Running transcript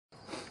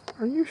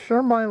Are you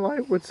sure my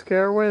light would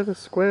scare away the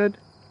squid?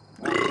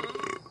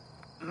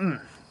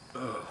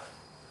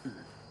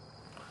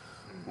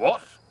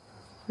 What?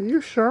 Are you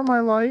sure my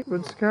light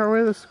would scare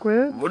away the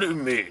squid? What do you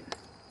mean?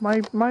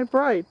 My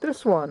bright,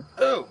 this one.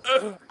 Oh,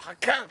 I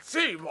can't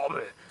see,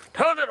 Bobby.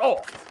 Turn it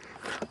off.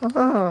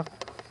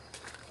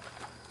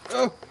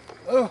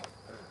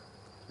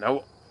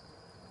 Now,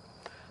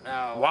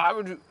 why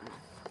would you...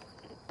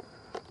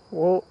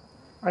 Well,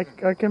 I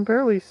can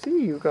barely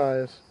see you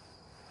guys.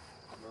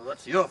 Well,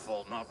 that's your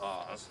fault, not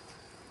ours.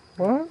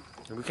 What?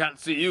 We can't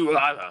see you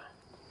either.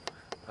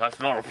 That's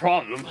not a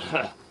problem.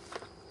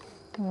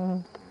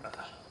 Turn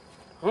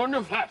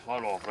your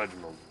flashlight off,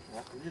 Reginald.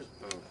 What is...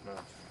 Oh, no.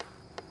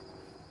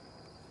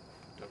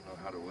 Don't know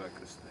how to work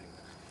this thing.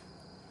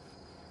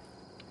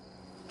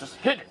 Just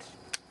hit it.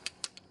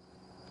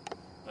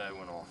 There it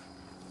went off.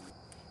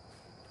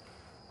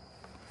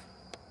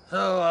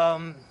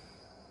 So,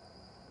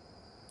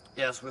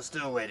 yes, we're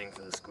still waiting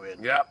for the squid.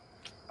 Yep.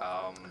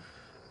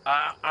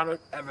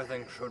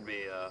 Everything should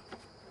be,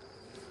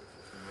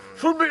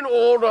 Should be in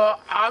order.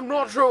 I'm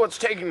not sure what's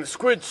taking the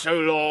squid so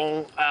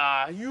long.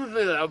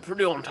 Usually they're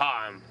pretty on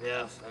time.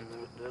 yes, and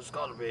there's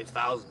got to be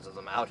thousands of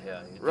them out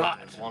here. You'd Right.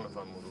 think one of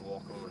them would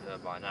walk over here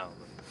by now.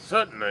 But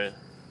Certainly.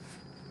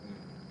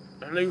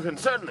 And you can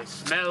certainly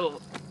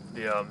smell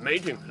the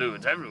mating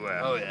fluids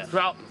everywhere. Oh, yeah.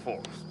 Throughout the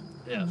forest.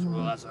 yes,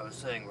 well, as I was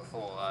saying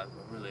before, I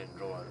really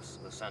enjoy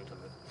the scent of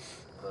it,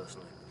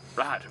 personally.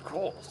 Right, of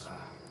course.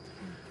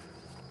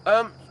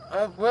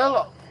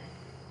 Well,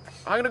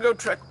 I'm gonna go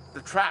check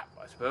the trap,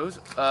 I suppose.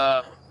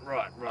 Right.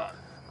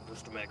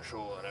 Just to make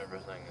sure that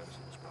everything is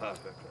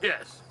perfect.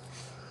 Yes.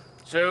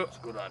 So, It's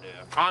a good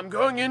idea. I'm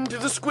going into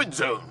the squid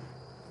zone.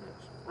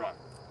 Yes, right.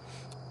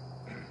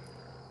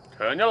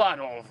 Turn your light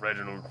off,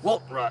 Reginald.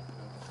 Well, right.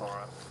 It's all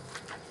right.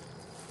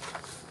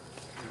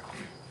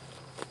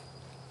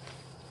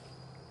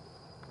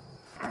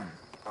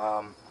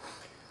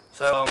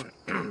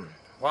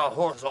 While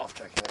Horace is off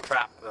checking the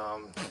trap,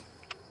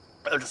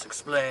 I'll just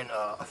explain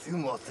a few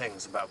more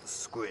things about the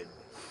squid.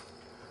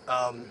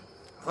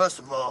 First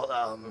of all,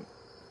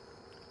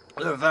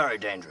 they're very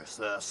dangerous.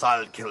 They're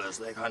silent killers.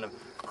 They kind of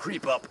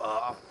creep up,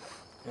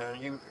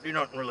 and you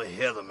don't really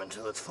hear them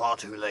until it's far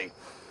too late.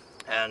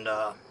 And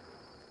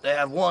they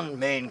have one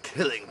main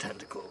killing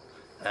tentacle,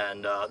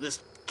 and this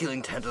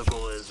killing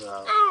tentacle is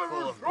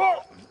full of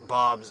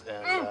barbs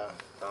and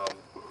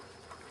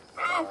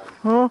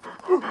What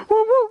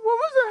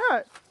was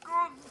that?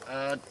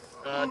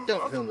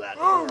 don't film that.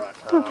 All right.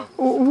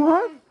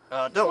 What?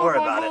 Don't worry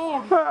about it.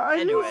 I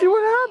didn't Anyway. see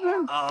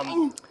what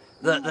happened.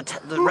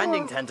 The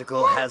rending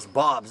tentacle has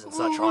barbs and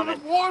such on it,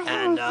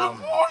 and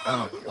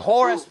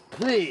Horace,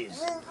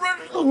 please.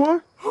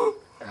 What?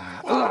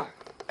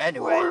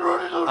 Anyway,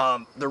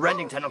 the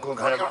rending tentacle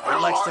kind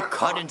of likes to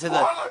cut into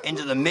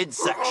the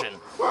midsection,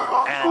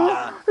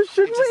 and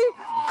Should it just we?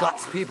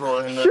 guts people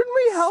and Shouldn't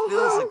we help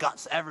spills the them?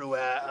 guts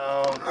everywhere.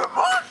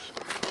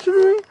 Should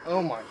we?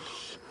 Oh my!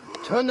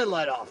 Turn the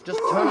light off. Just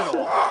turn it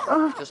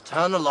off. Just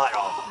turn the light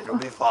off. It'll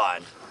be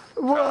fine.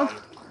 What?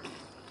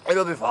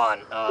 It'll be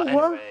fine.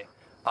 Anyway,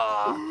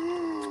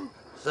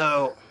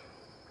 so,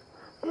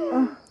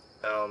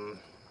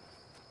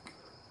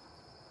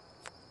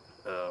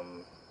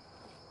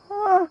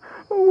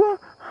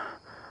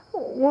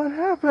 What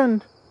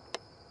happened?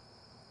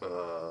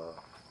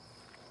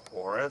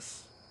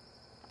 Horace?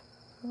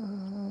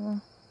 Oh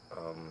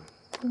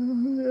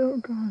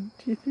God,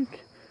 do you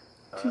think?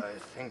 I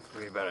think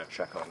we better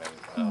check on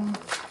him.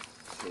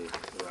 See if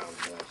he's around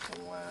here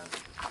somewhere.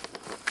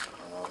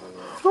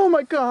 Oh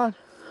my God!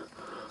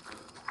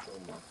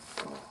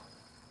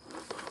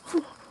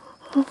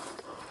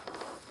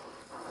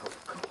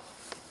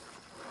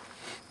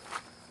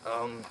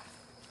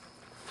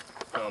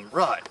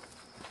 Right.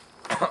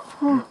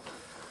 I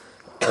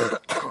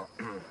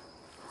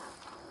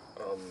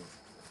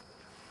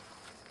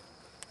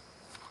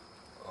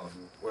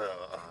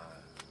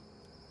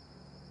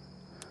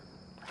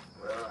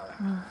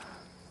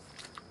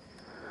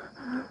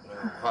don't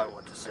know quite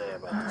what to say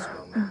about this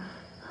moment.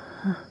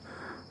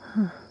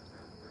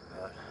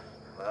 But,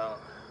 well,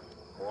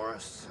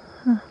 Horace,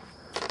 well,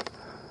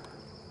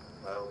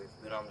 we've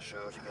been on the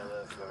show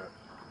together for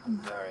a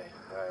very,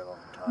 very long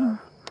time.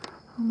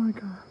 Oh my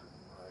God!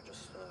 I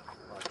just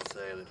like to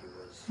say that he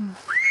was...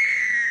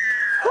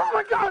 Oh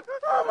my God!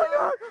 Oh my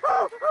God!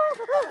 Oh my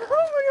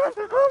God!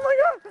 Oh my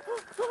God!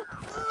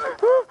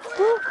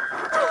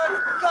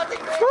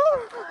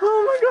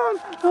 Oh my God!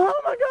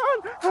 Oh my God!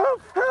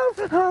 Help! Help!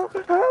 Help!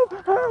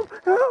 Help!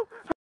 Help! Help!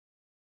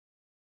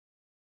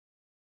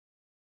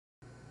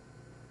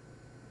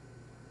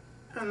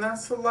 And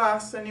that's the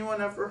last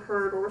anyone ever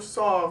heard or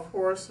saw of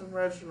Horace and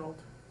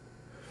Reginald.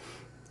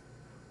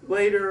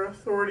 Later,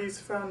 authorities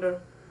found a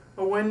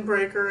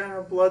windbreaker and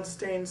a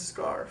blood-stained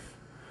scarf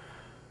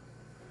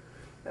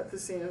at the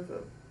scene of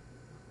the...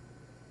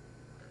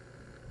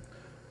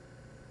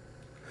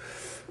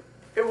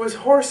 It was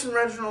Horace and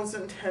Reginald's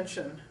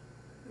intention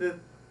that,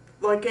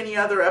 like any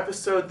other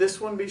episode,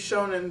 this one be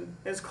shown in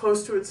as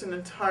close to its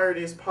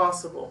entirety as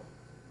possible.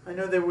 I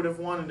know they would have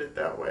wanted it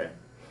that way.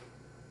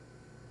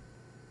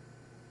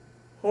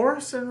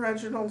 Horace and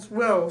Reginald's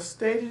will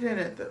stated in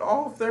it that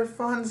all of their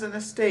funds and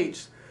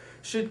estates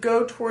should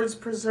go towards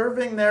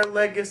preserving their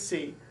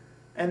legacy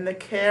and the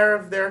care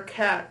of their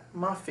cat,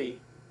 Muffy.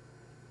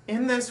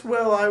 In this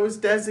will, I was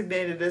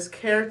designated as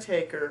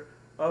caretaker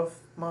of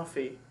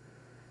Muffy.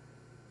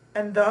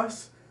 And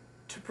thus,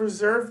 to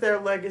preserve their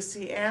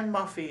legacy and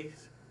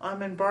Muffy's,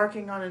 I'm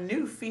embarking on a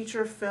new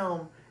feature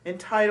film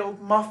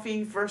entitled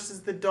Muffy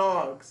vs. the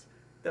Dogs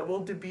that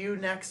will debut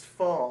next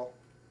fall.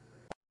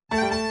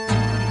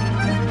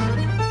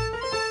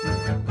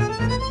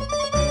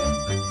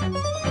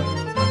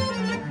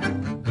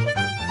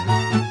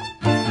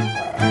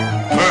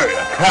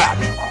 Cat!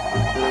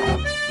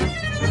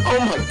 Oh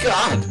my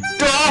god!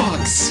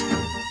 Dogs!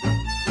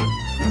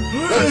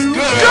 Let's go!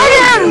 Get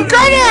him!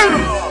 Get him!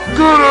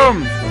 Get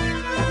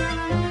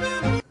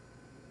him!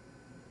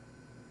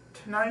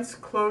 Tonight's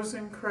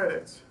closing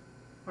credits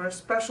are a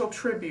special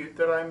tribute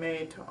that I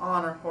made to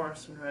honor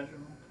Horace and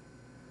Reginald.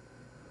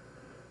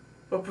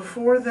 But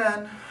before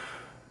then,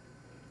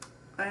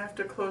 I have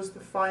to close the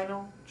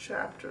final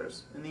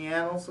chapters in the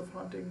annals of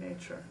hunting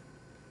nature.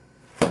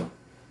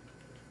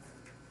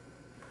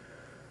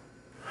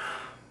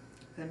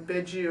 And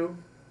bid you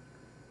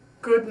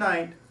good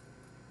night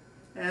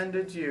and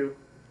adieu.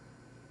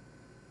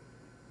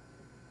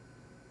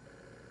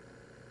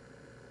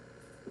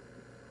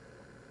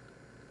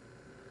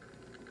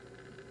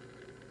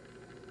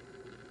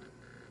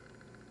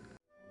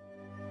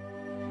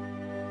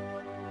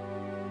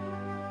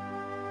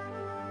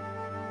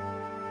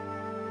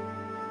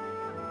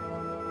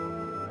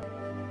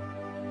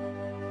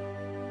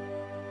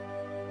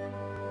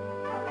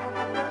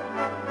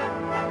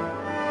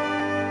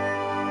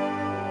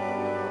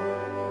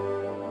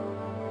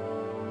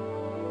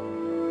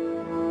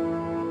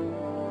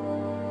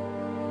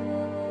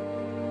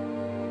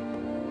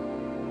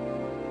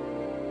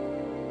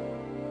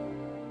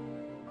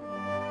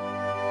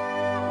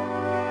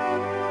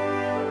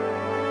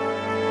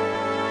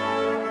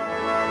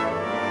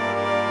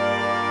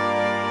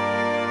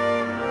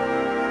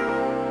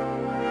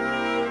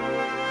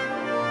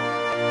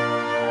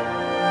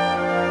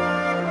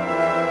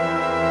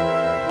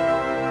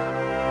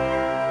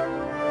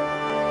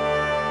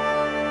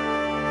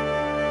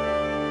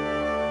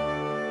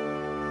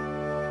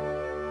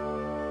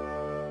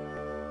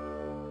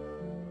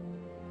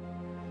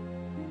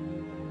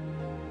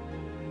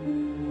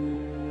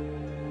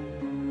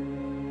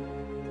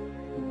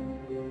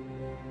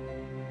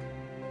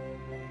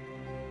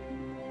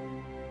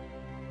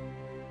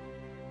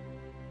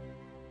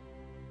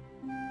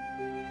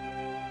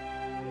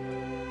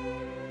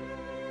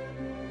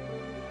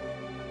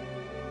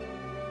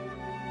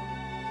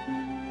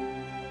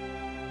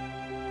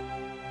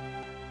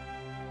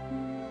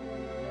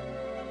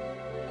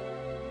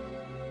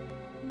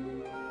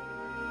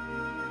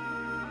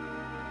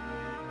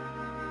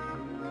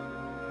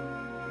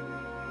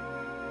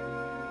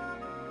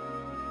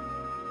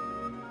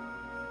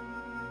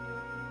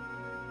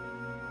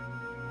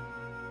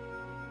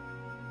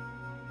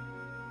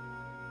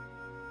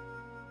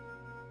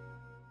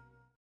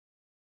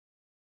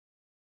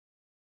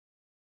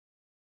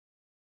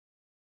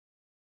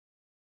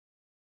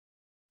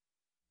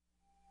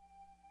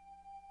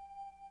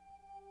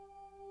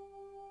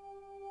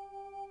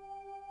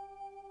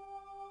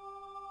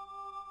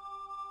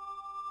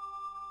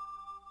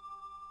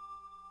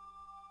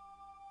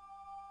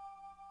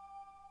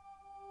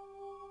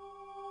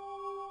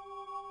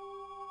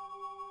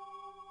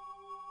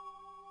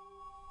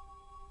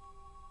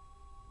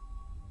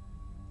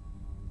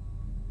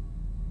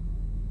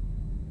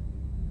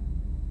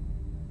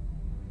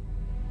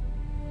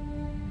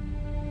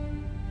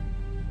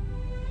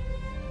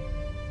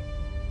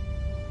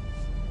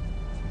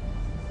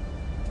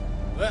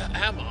 Where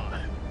am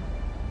I?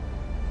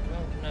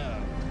 Don't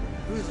know.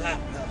 Who's that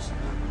person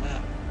on the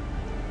map?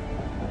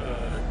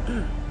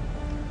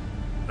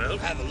 Well,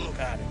 Have a look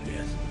at him.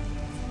 yes.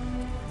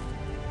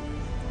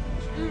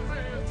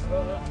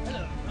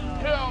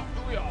 Hello.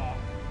 Here we are.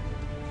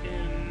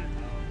 In...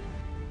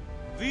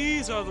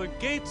 These are the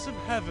gates of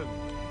heaven.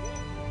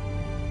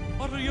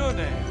 What are your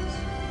names?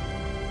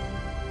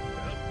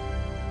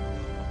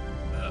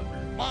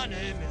 My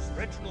name is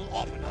Reginald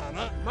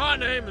Oppenheimer. My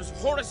name is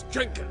Horace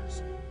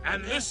Jenkins,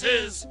 and this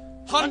is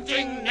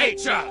Hunting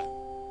Nature.